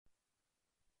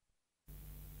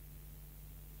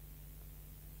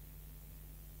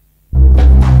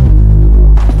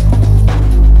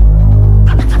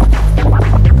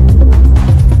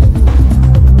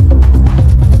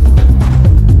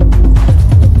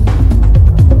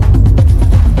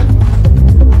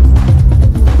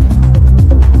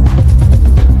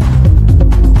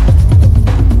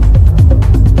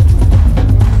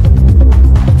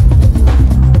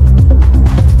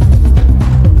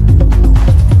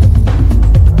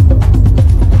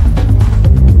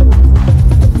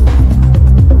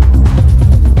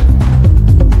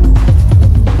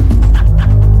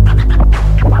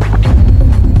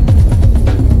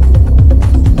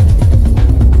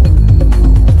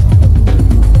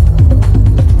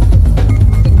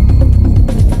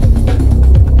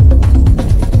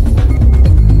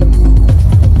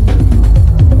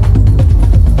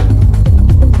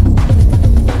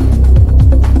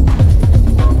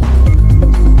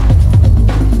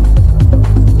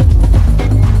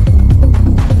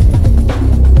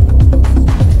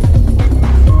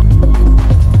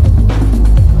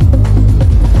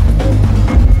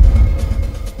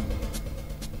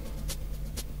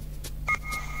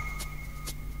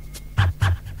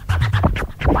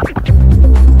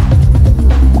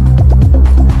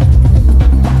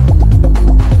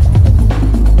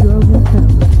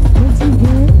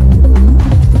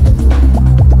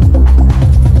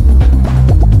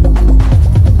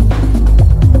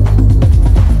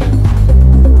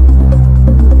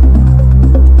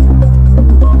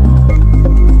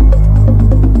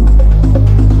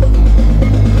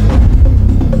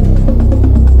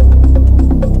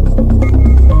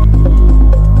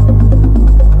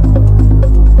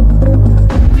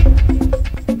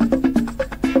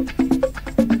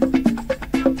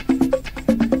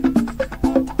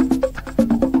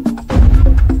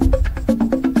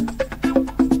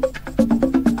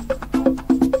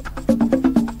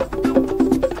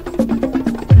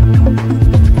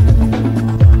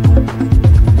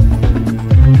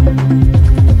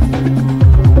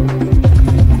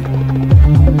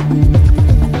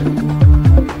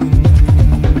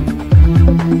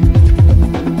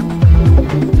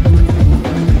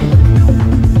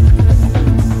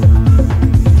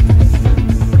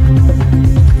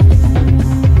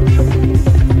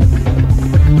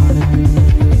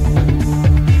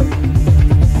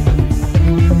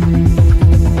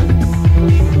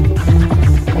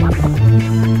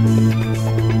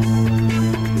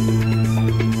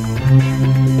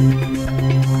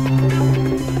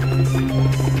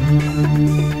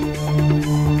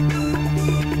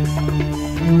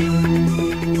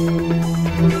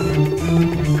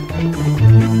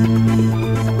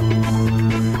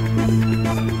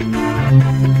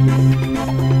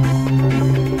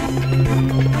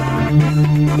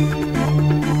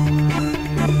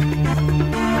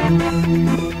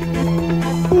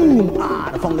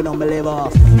funky on my liver.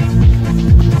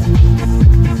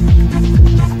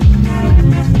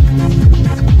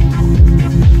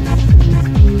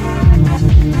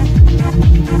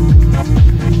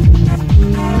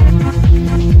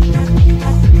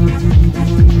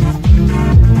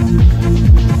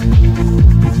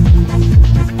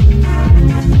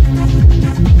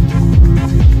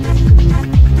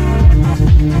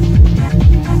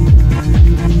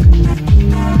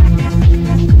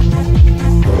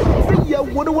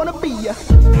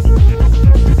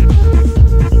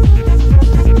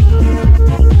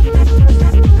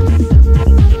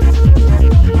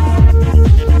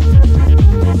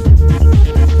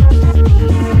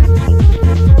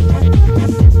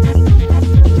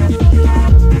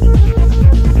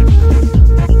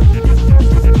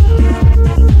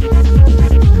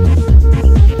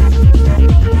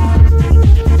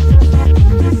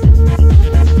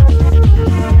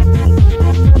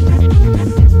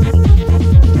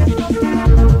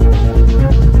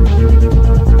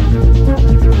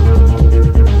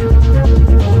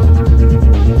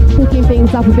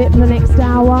 Up a bit for the next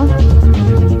hour.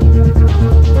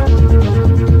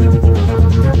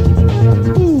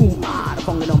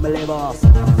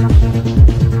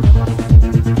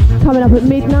 Coming up at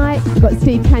midnight, we've got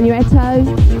Steve Canuetto.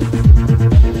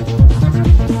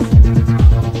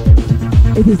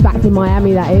 If he's back from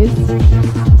Miami, that is.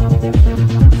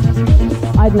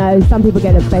 I don't know, some people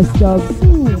get a best job.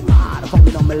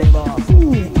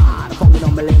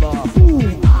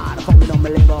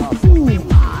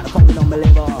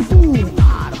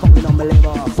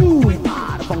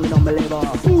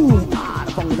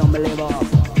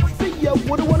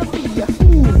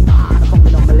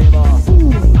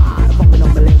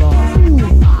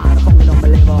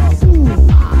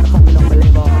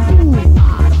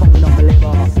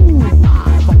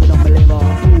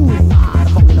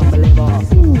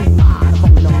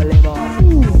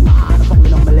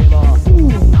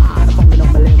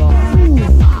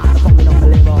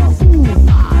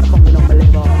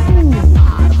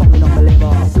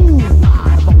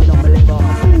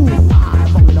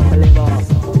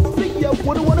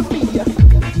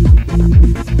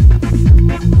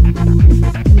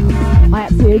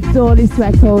 Adore this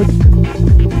record.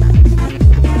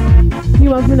 You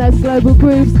want from those Global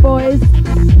Grooves boys?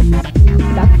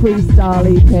 That freestyle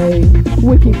EP.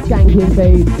 Wicked skanking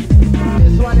beats.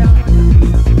 This one, yeah.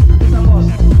 It's a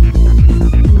must.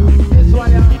 This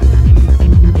one, yeah.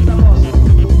 It's a must.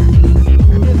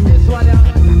 This one, yeah.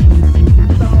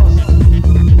 It's a must.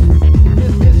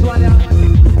 This one, yeah.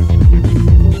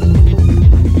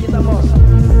 It's a must.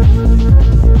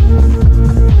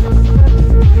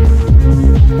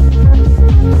 This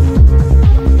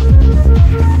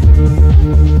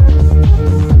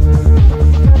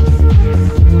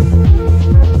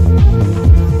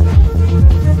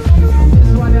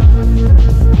one, yeah.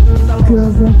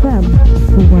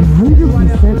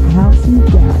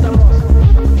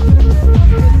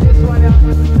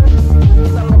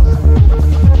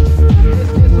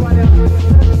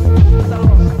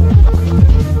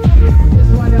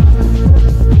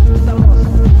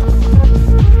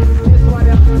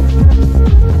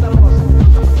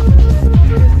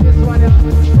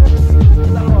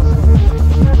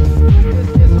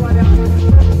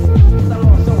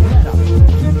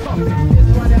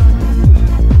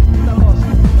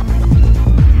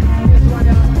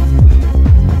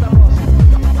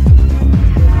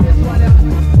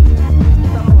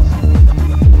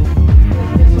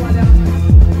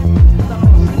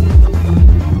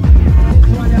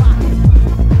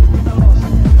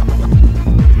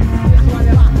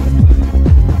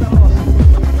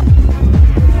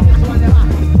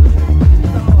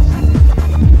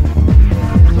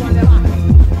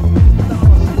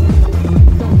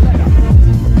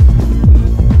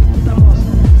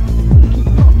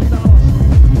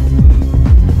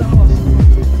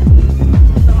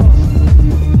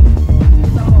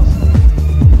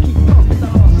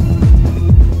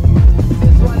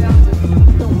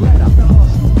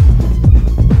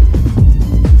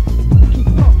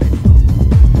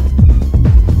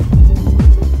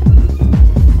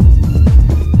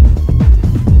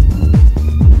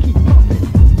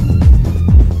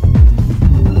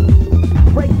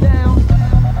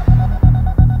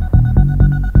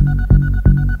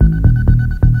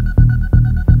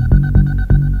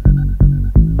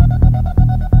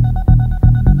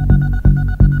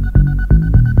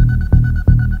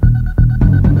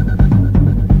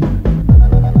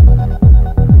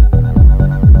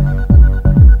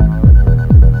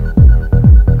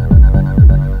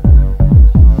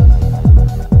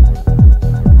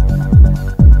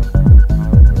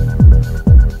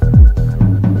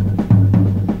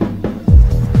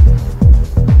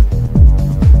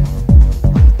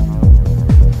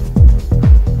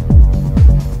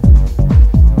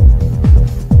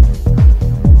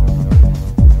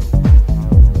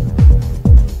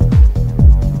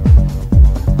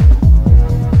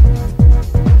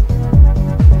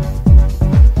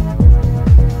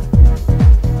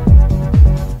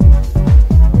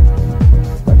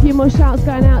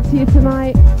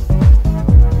 mate.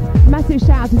 Massive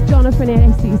shout out to Jonathan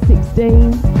in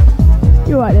SC16.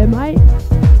 You right there, mate?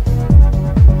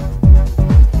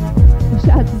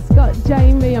 Shout out to Scott,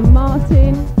 Jamie and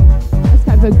Martin. Let's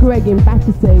go for Greg in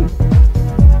Battersea.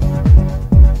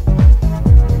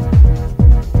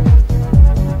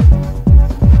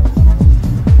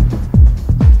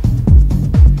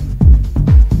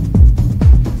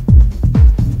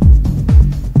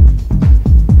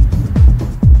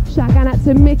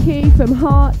 To Mickey from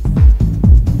Hearts.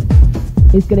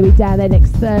 He's going to be down there next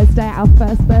Thursday at our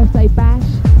first birthday bash.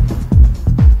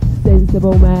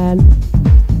 Sensible, man.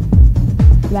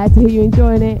 Glad to hear you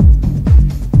enjoying it.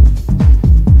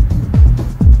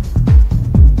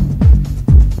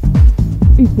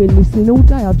 He's been listening all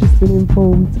day, I've just been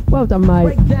informed. Well done,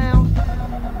 mate. Breakdown.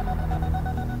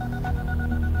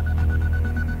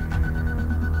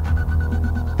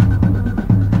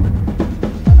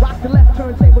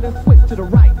 Turntable then switch to the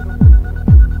right.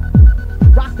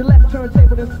 Rock the left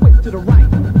turntable then switch to the right.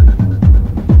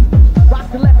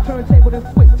 Rock the left turntable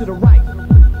then switch to the right.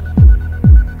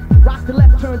 Rock the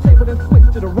left turntable then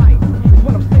switch to the right. Is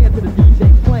what I'm saying to the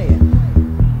DJ playing.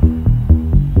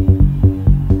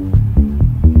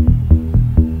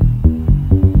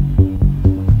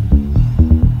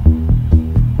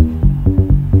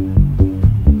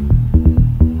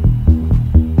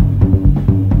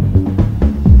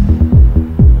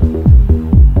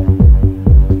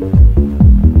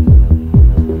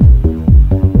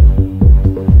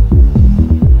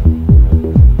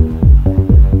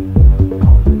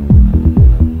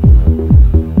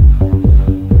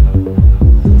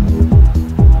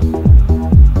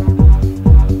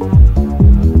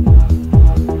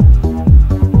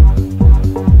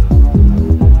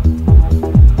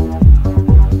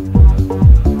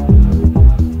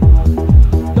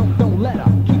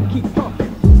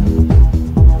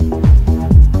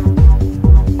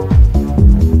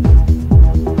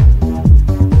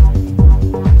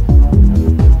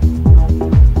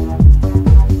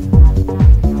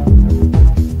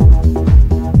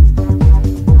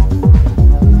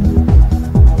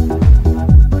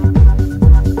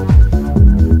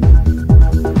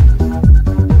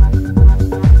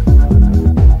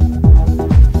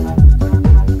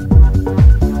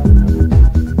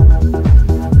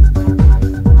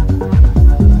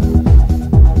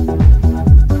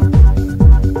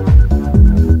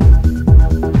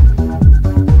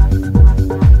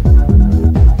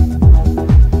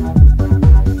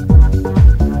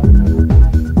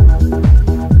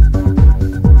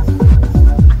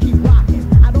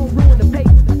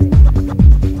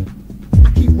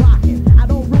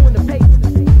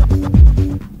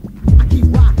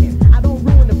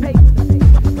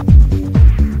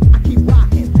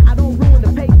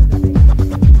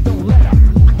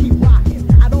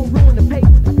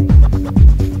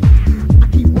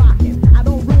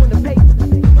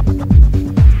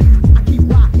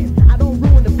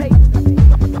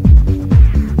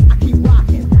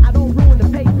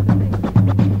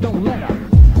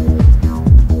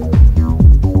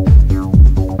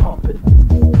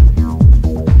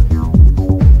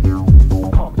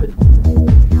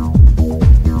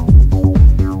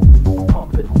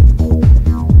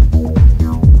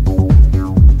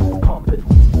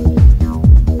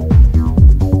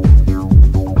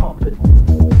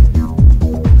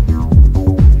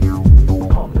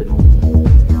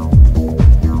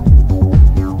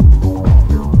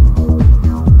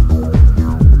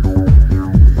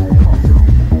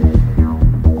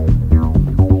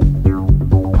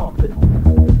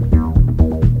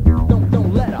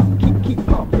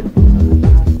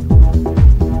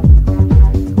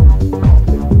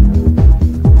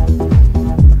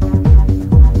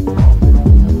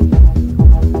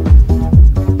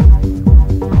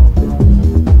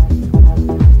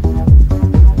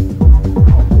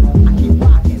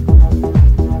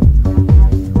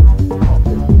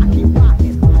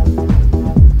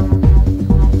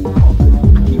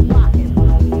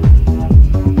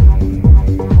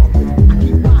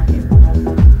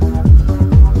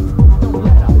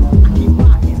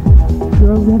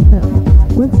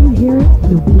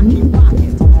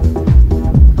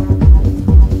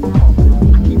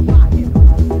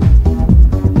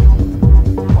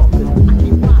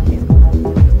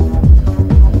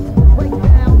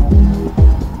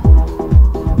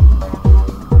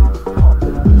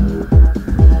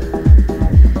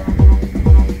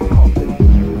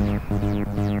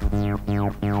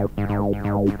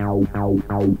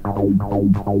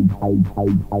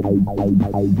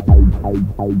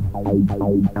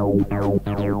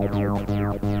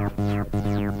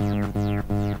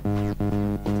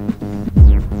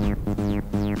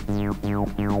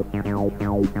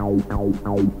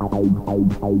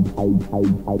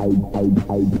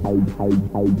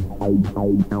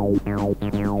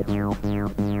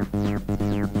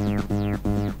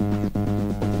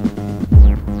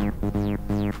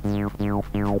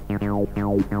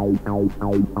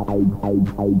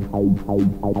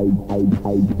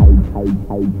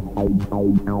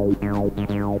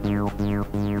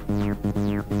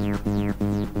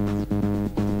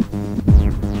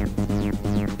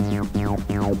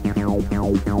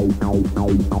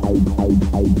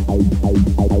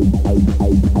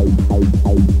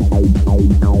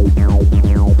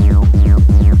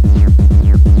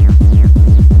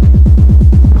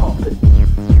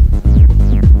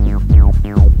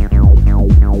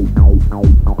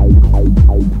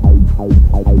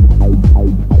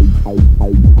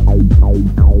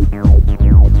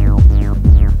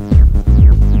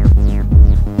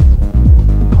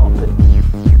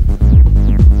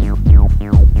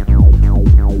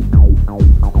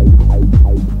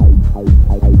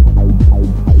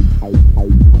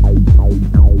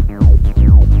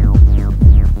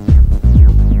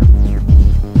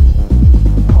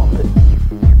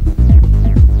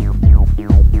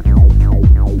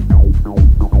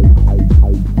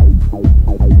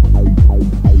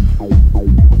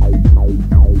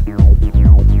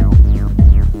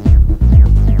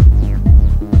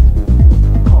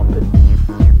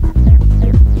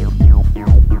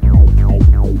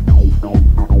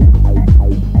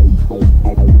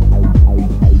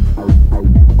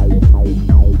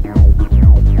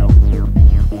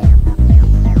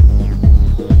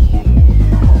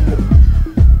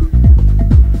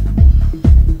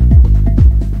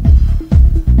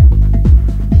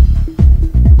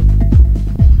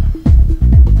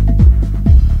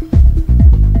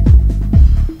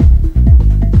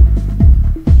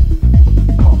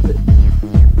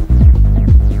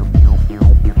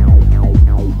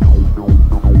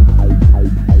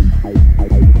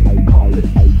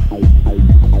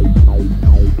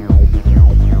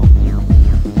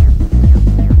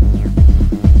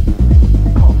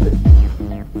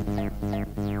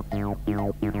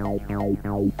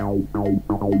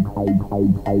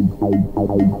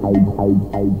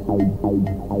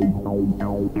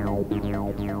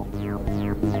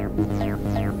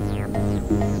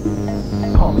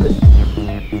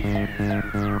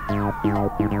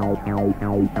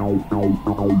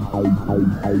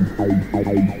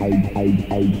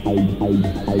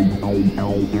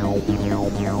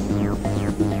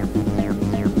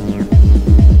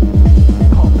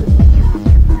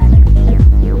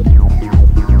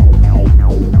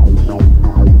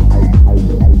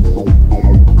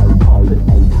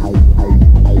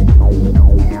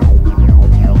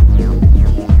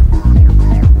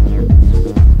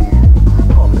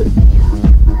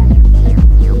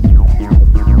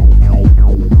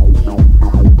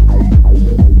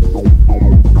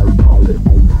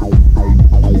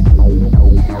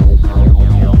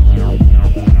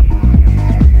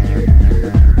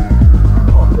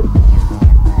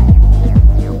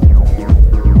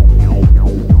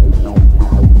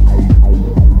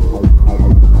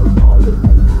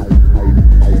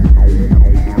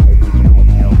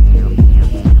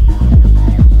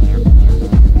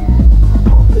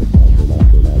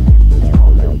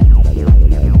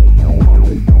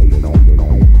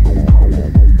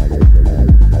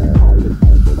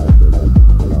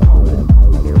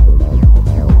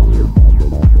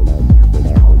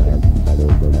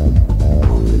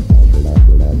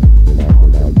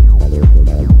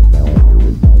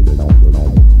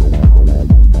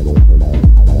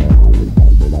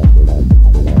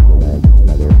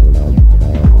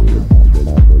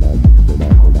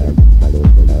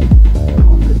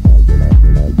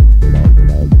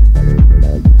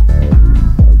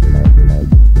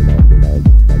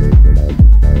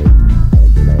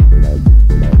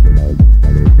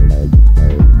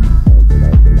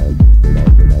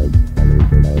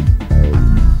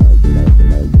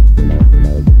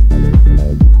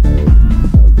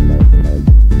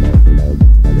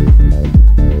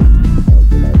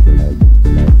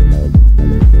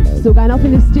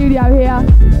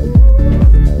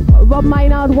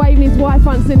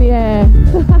 In the air.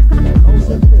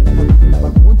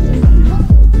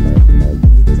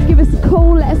 Give us a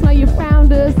call, let us know you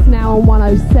found us, now on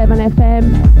 107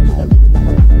 FM,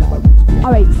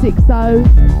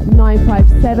 0860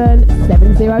 957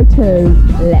 702.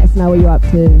 Let us know what you're up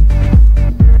to.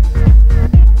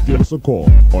 Give us a call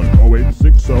on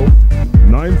 0860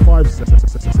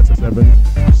 957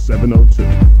 702.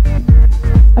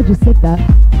 I just said that.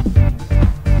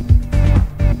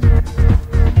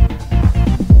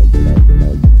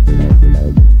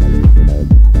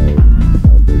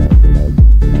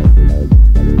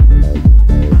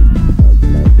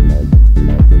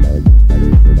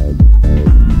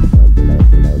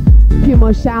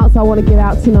 more shouts I want to give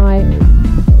out tonight.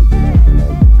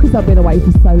 Because I've been away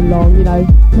for so long, you know.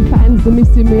 The fans are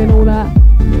missing me and all that.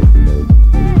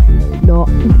 Not.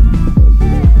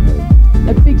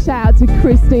 A big shout out to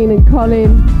Christine and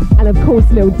Colin. And of course,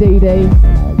 little Dee Dee.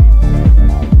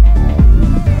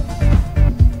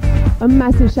 A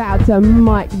massive shout out to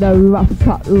Mike the Rough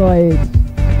Cut Lloyd.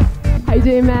 How you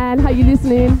doing, man? How you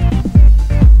listening?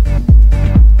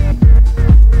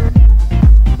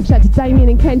 Shout out to Damien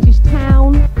in Kentish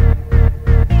Town.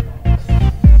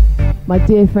 My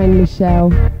dear friend Michelle.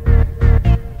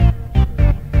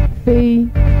 Fee.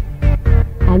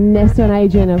 And Nessa and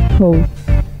Adrian, of course.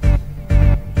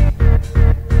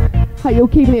 Hope you're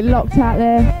keeping it locked out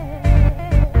there.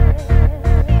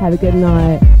 Have a good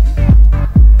night.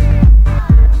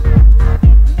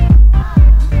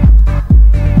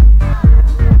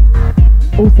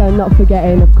 Also not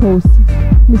forgetting, of course,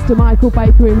 Mr. Michael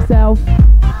Baker himself,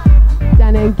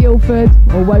 down in Guildford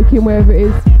or Woking, wherever it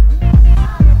is.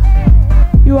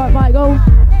 You alright, Michael?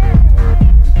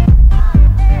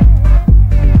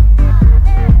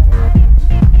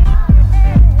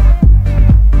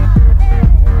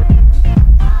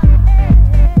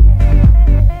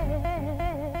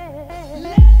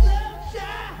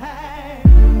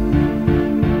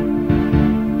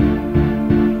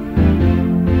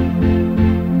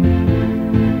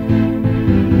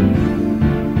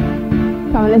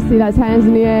 Come on, let's see those hands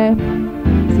in the air.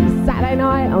 It's Saturday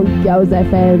night on Girls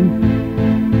FM.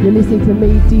 You're listening to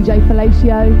me, DJ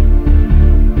Fellatio,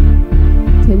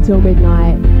 10 till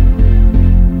midnight.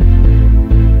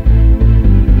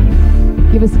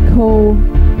 Give us a call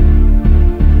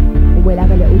and we'll have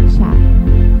a little chat.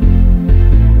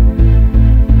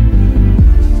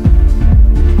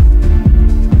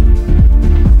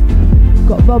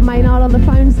 Got Bob Maynard on the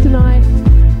phones tonight.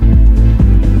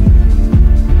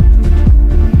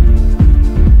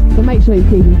 So make sure you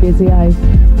keep him busy, eh?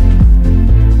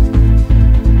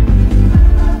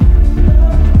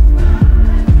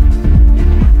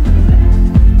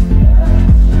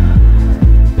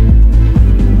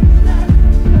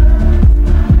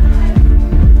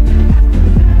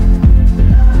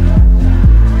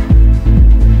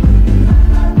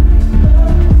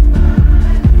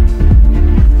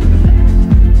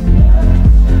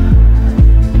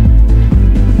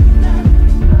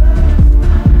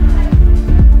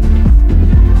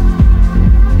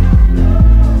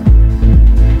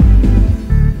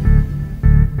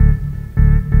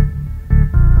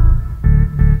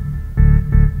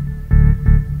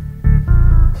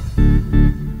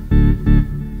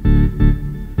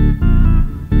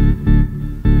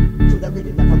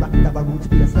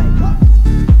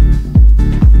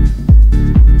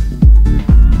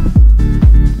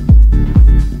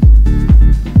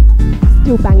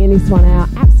 This one out,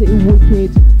 absolutely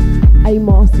wicked.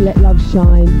 Amos, Let Love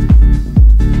Shine.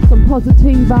 Some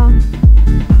Positiva,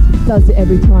 does it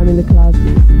every time in the club.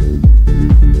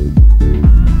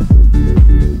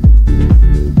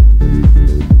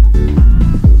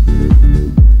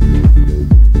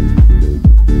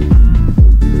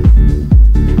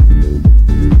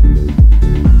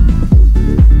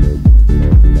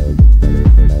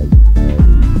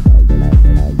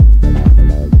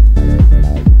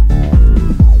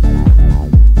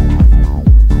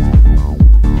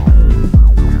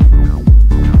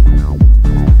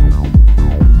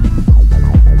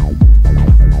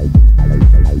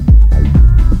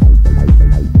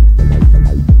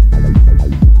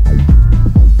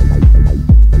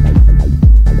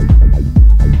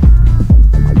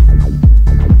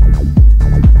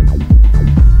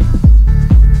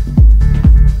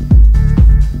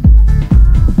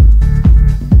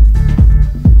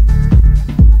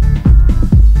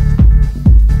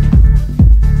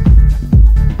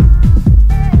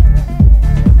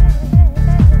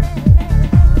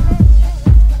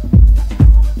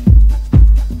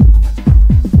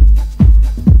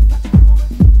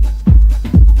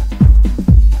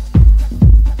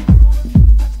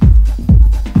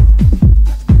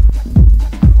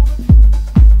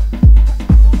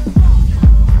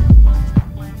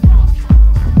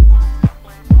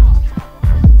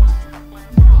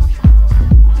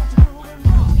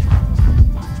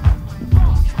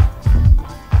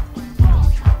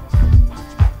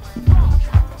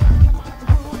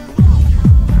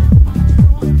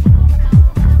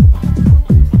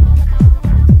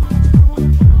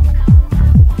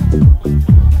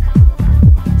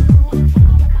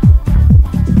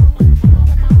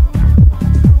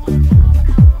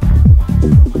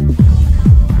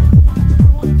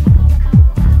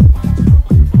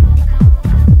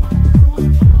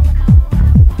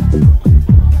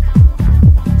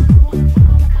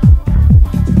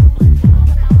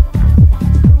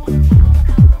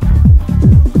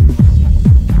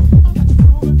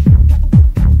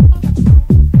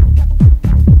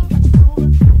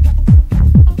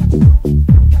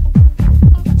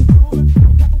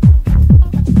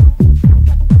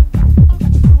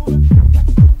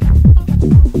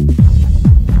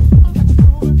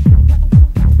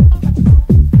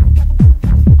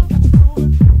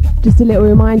 a little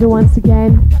reminder once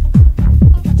again.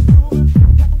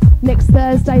 Next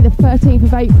Thursday, the 13th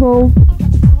of April,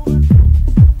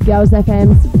 Girls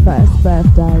FM's first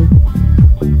birthday.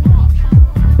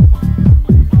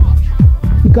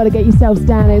 You've got to get yourselves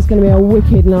down there, it's going to be a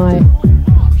wicked night.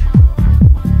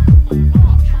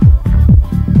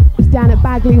 It's down at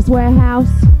Bagley's Warehouse,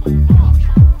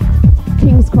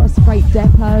 King's Cross Freight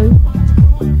Depot.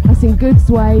 That's in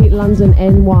Goodsway, London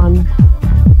N1.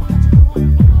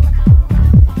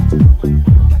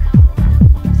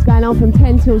 It's going on from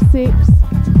 10 till 6.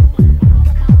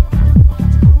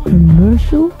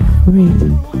 Commercial free.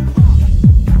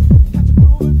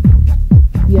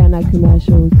 Yeah, no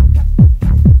commercials.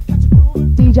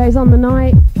 DJs on the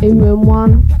night, in room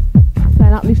 1,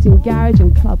 playing uplifting garage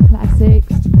and club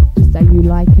classics, just how you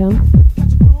like them.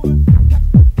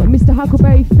 Got Mr.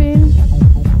 Huckleberry Finn,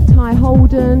 Ty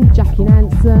Holden, Jackie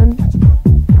Nansen,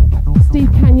 Steve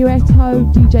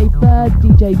Canuetto, DJ Bird,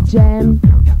 DJ Jem,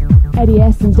 Eddie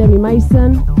S and Debbie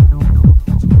Mason.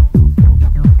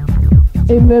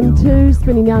 In room 2,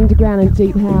 spinning the underground and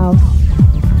deep house.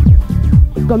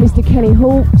 Got Mr. Kenny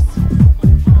Hawks,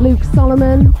 Luke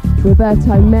Solomon,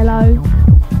 Roberto Mello,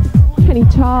 Kenny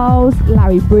Charles,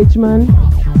 Larry Bridgman,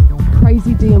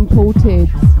 Crazy D and Paul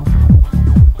Tibbs.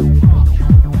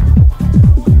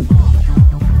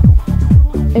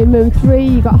 In room 3,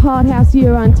 you got Hard House,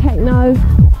 Euro and Techno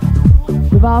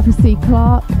with Arthur C.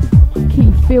 Clarke,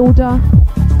 Keith Fielder,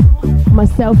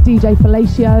 myself, DJ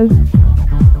Felicio,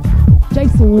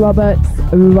 Jason Roberts,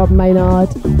 Rob Maynard,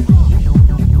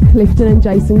 Clifton and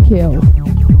Jason Keel.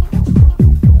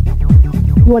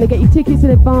 You want to get your tickets in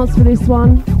advance for this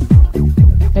one?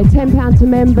 They're £10 to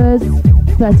members,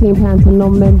 £13 to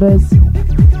non-members.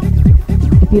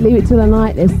 If you leave it till the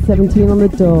night, there's 17 on the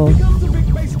door.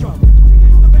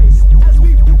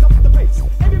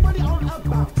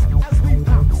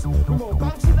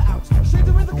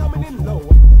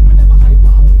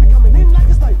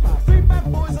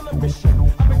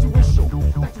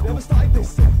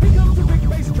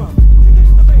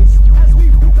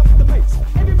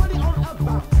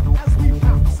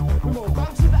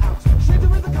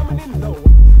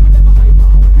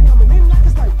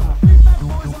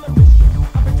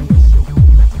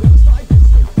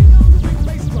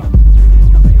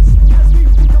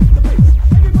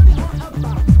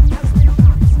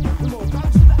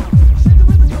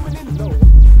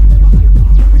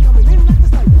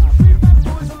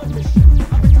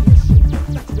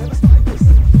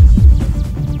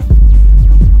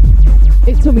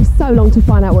 So long to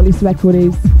find out what this record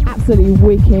is. Absolutely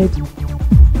wicked.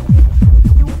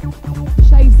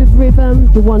 Shades of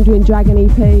Rhythm, the Wandering Dragon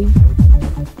EP,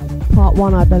 part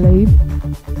 1 I believe.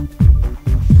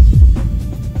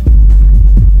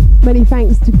 Many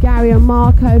thanks to Gary and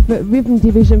Mark over at Rhythm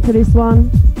Division for this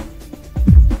one.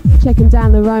 Check them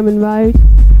down the Roman Road.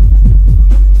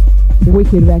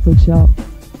 Wicked record shop.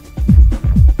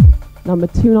 Number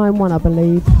 291 I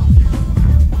believe.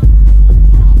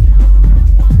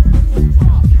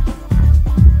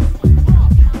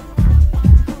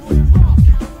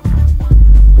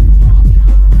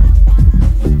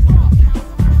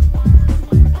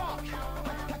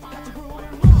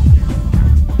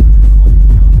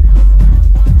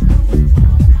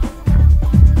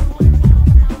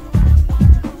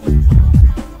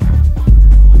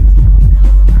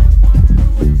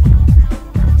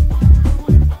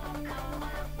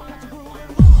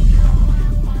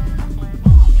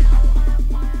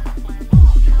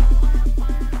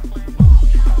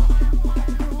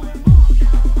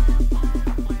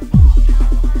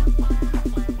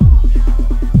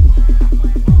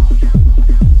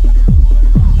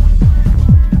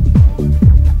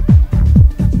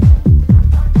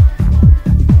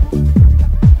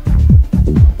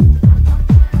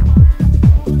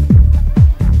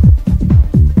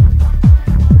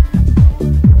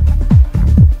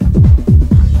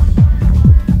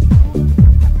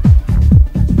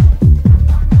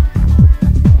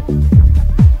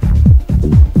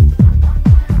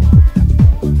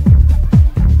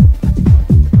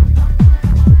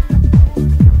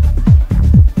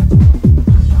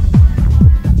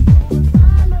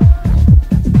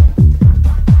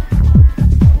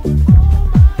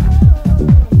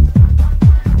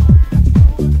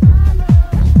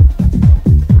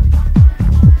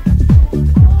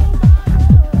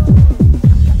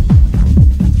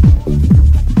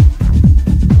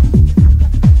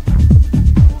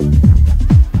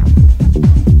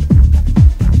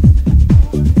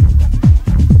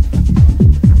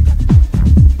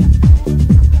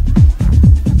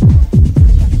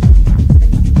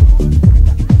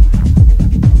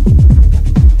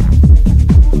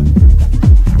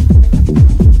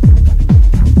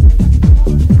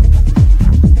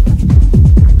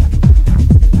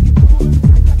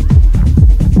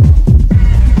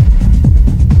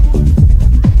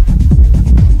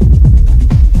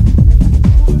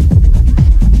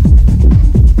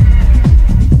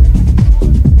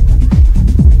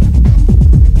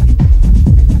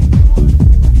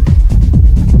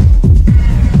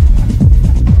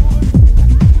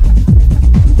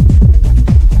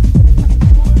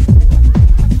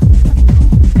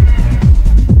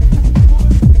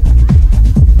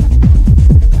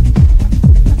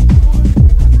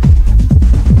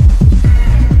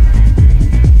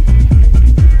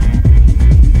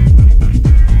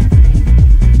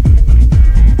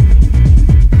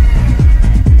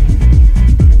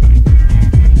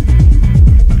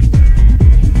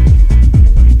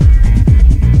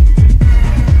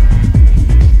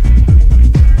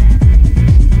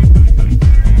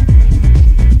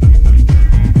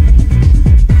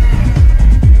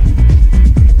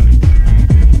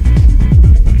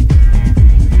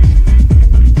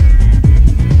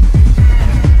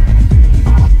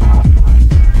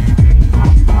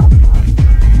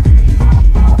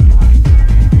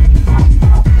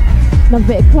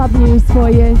 bit of club news for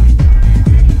you.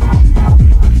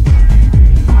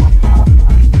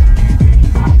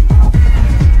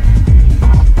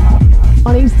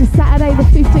 On Easter Saturday, the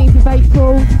 15th of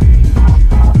April,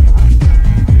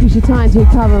 gives you time to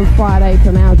recover on Friday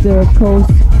from outdoor, of course.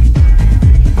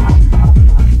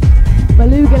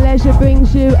 Beluga Leisure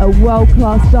brings you a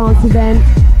world-class dance event.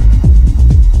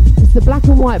 It's the Black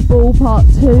and White Ball Part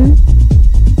 2.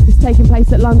 It's taking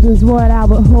place at London's Royal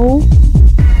Albert Hall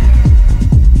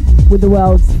with the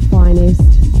world's finest.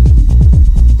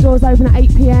 Doors open at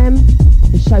 8 p.m.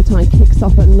 and showtime kicks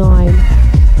off at 9.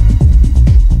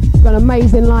 We've got an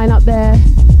amazing lineup there.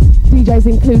 DJs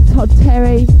include Todd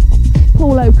Terry,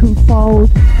 Paul Oakenfold,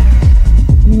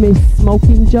 Miss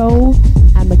Smoking Joel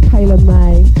and Michaela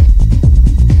May.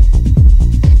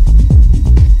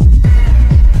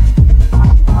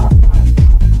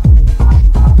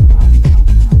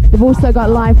 We've also got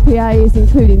live PAs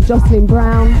including Jocelyn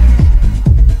Brown,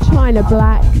 China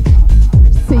Black,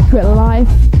 Secret Life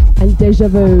and Deja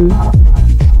Vu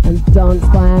and Dance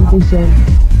by Ambition.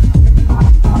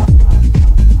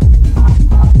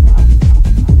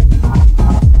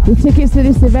 The tickets to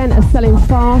this event are selling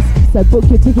fast, so book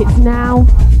your tickets now.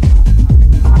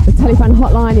 The telephone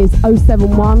hotline is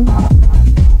 071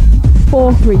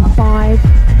 435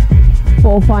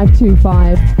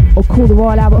 4525 or call the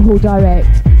Royal Albert Hall direct.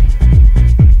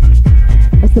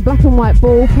 It's the Black and White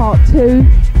Ball Part 2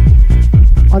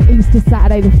 on Easter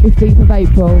Saturday the 15th of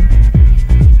April.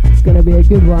 It's going to be a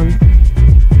good one.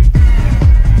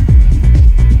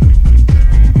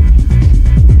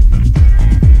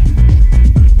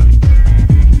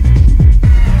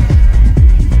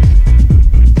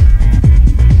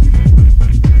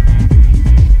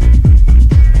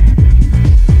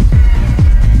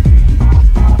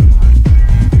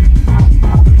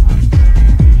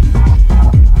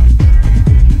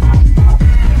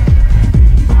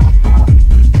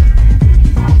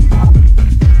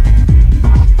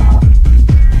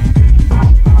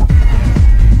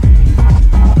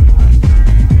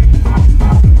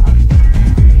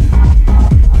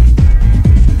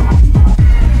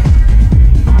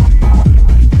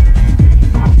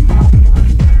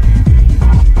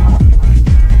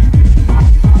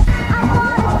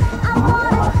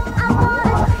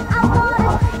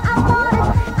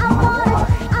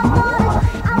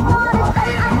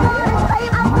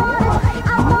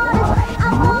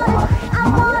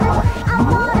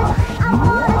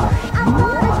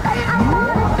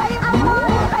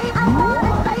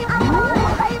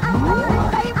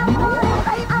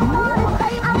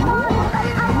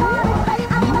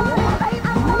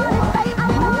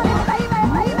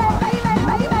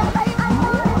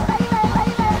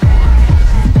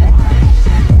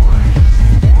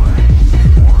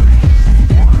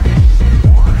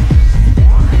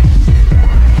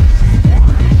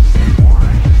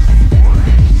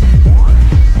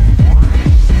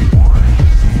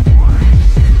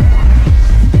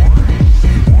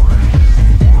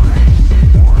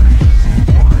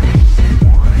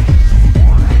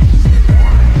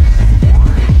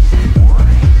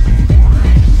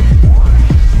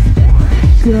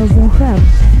 Girls FM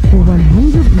for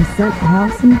 100%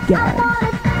 house and garage.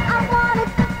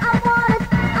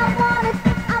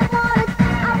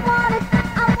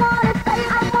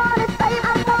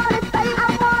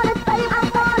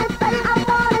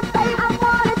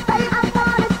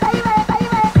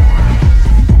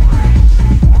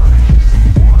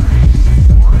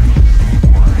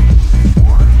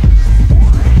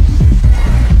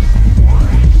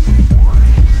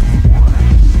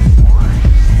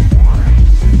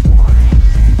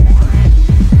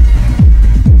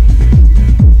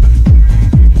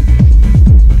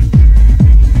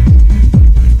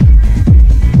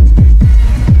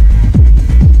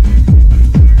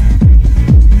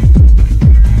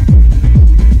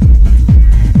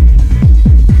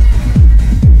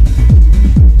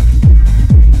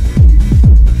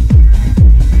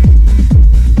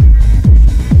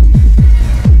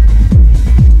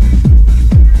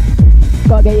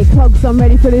 Get your clogs on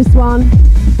ready for this one.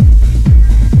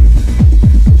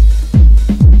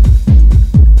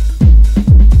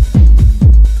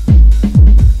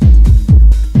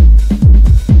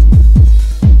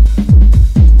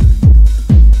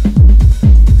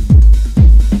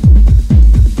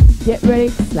 Get ready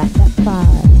to slap that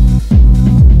fire.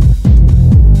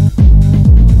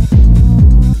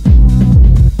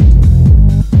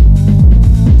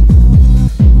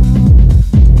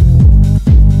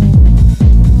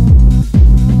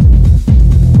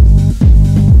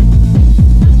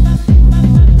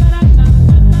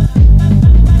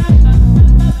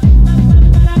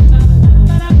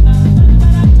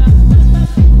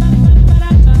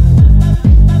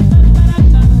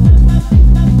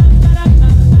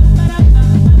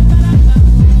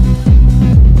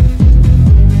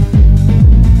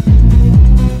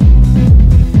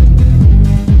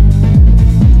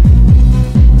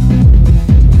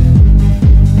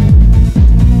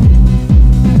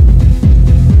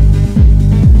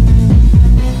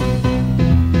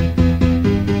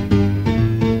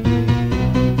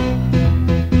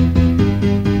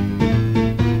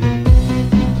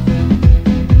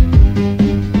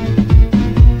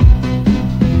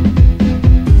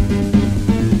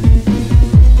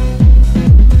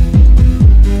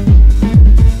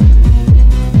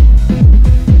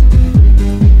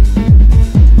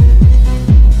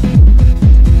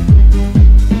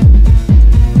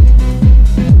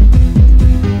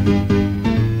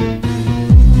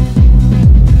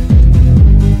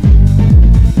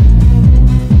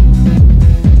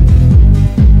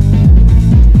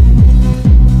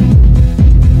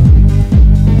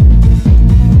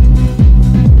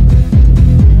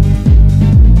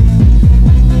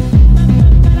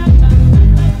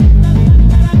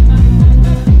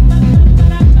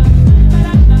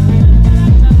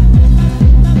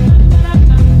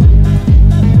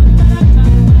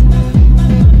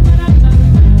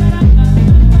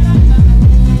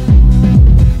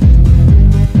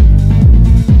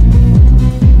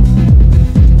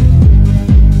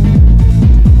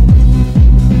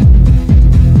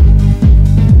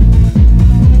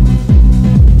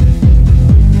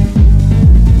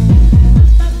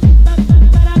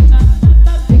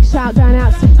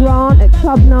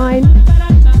 Club 9.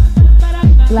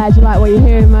 Glad you like what you're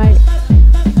hearing, mate.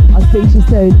 I'll speak to you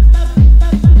soon.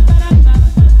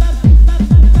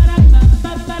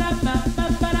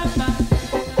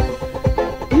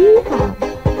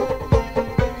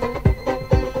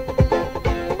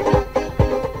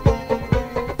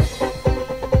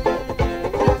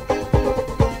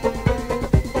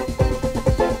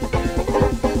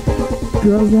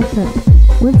 Girls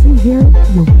FM. Once you hear it,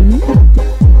 you'll be addicted.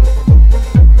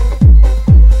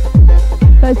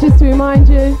 But just to remind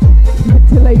you,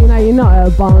 to let you know you're not at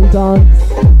a barn dance.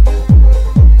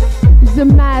 This is a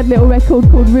mad little record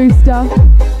called Rooster.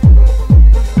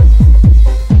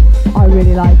 I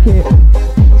really like it.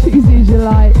 Choose as you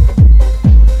like.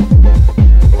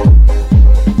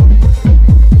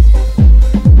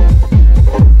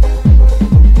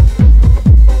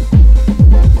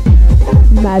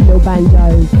 Mad little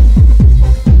banjos.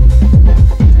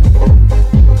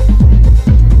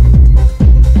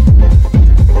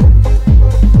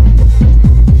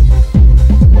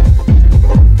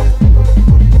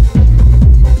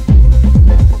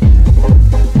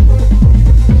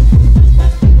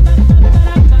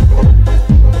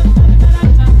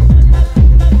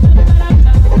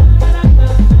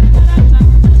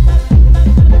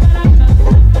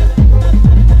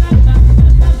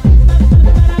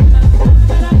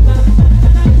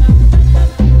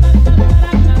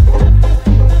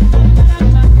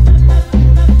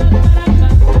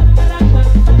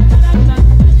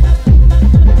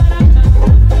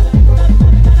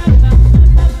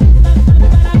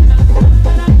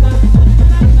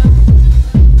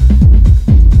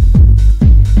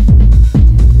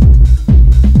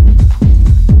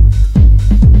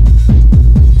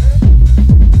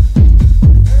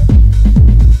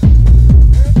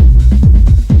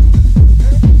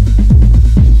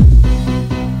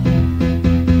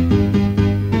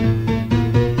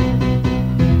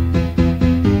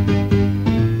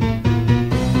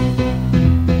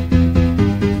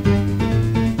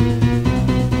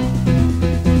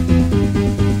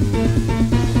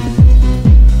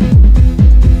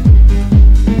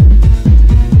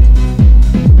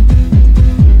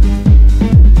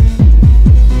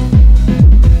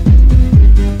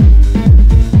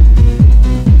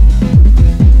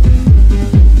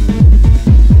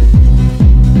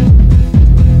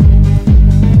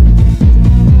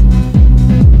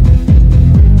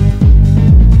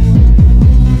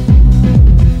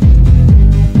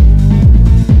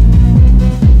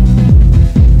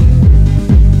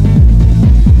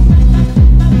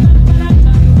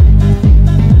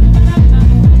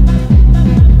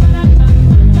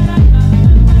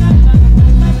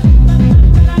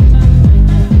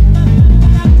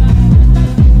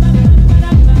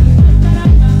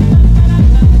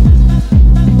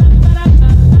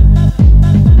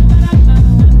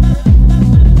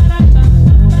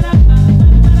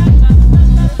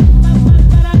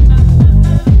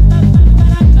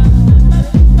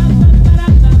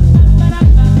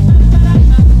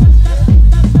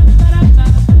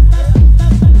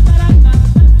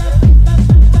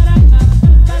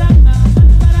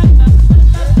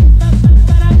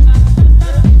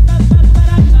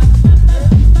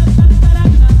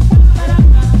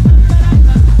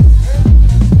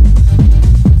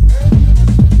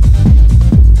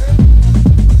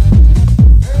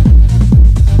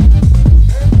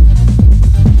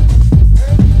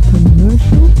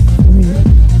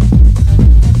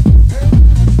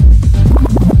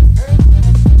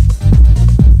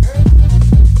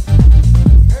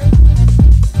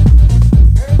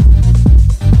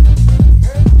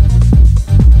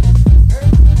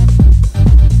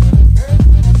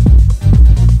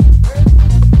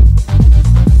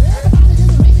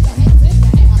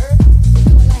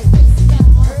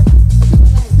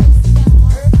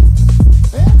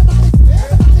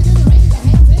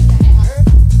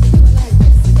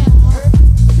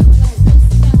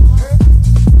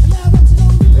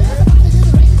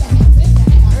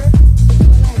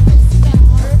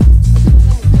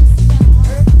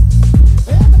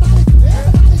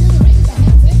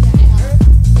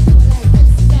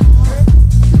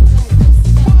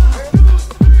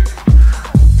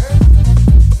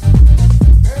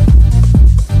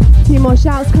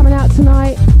 Shouts coming out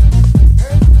tonight.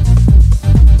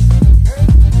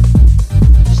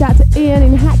 Shout to Ian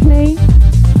in Hackney.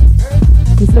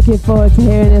 He's looking forward to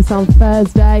hearing us on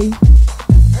Thursday.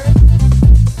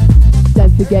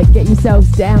 Don't forget, get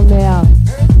yourselves down there.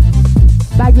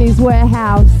 Bagley's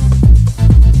Warehouse,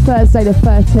 Thursday the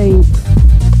 13th.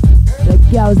 The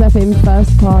Girls FM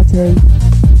first party.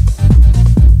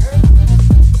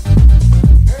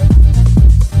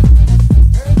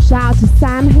 Shout out to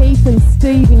Sam Heath and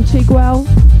Steve in Chigwell.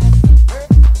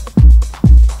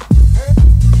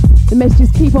 The messages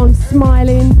keep on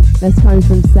smiling. That's coming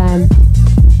from Sam.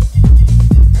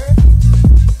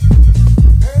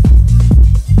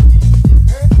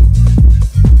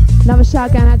 Another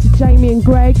shout going out to Jamie and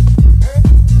Greg.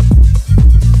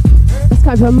 That's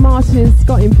coming from Martin and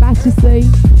Scott in Battersea.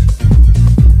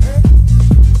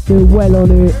 Doing well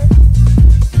on it.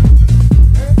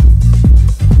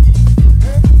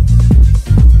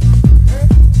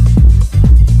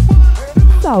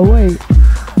 So wait.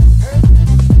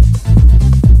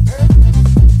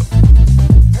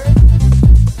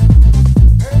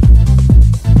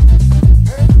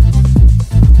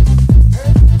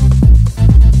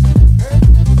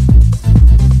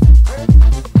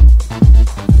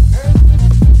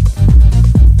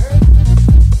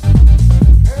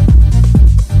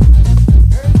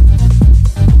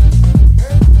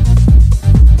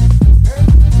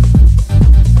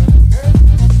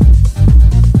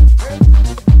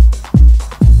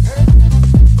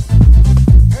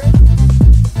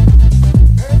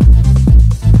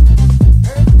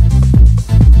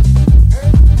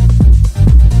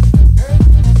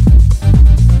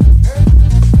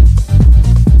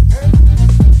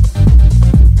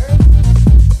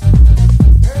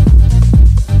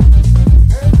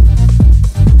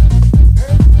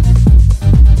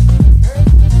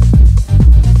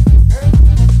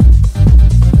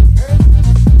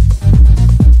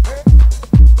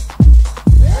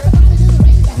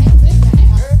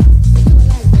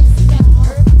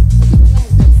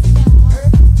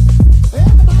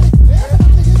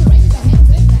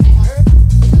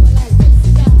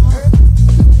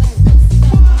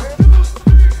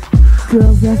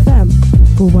 Girls FM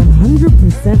for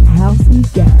 100% house and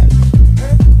garage.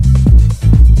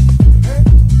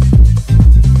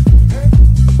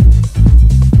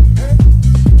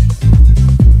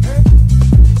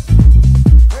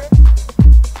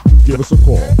 Give us a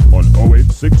call on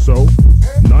 0860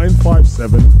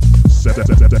 957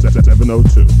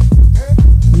 702.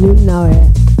 You know it.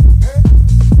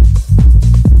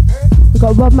 We've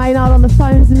got Rob Maynard on the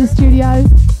phones in the studio.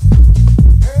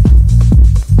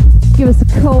 Give us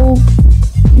a call.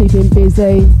 Keep him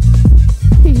busy.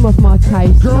 Keep him off my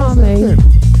case. Girls You know what I mean?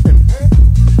 FM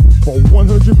for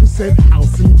 100%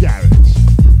 house and garage.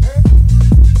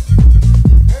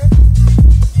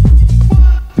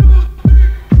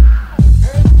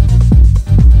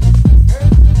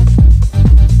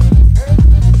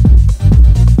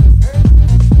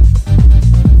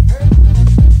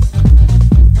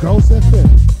 Girls FM.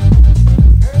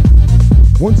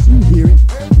 Once you hear it,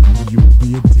 you'll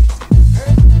be a